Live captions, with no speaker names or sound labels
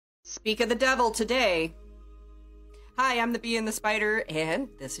Speak of the devil today. Hi, I'm the Bee and the Spider, and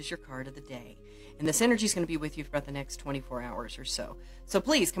this is your card of the day. And this energy is going to be with you for about the next 24 hours or so. So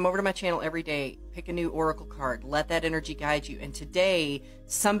please come over to my channel every day, pick a new oracle card, let that energy guide you. And today,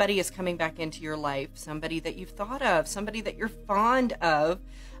 somebody is coming back into your life, somebody that you've thought of, somebody that you're fond of.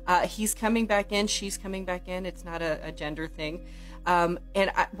 He's coming back in, she's coming back in. It's not a gender thing.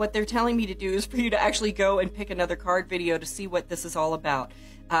 What they're telling me to do is for you to actually go and pick another card video to see what this is all about.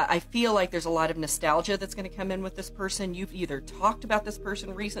 I feel like there's a lot of nostalgia that's going to come in with this person. You've either talked about this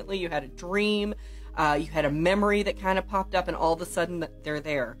person recently, you had a dream, you had a memory that kind of popped up, and all of a sudden they're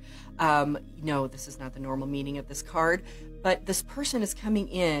there. No, this is not the normal meaning of this card, but this person is coming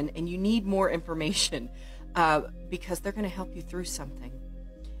in and you need more information because they're going to help you through something.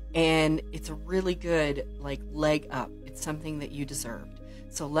 And it's a really good leg up. It's something that you deserved.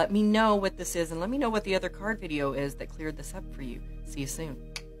 So let me know what this is, and let me know what the other card video is that cleared this up for you. See you soon.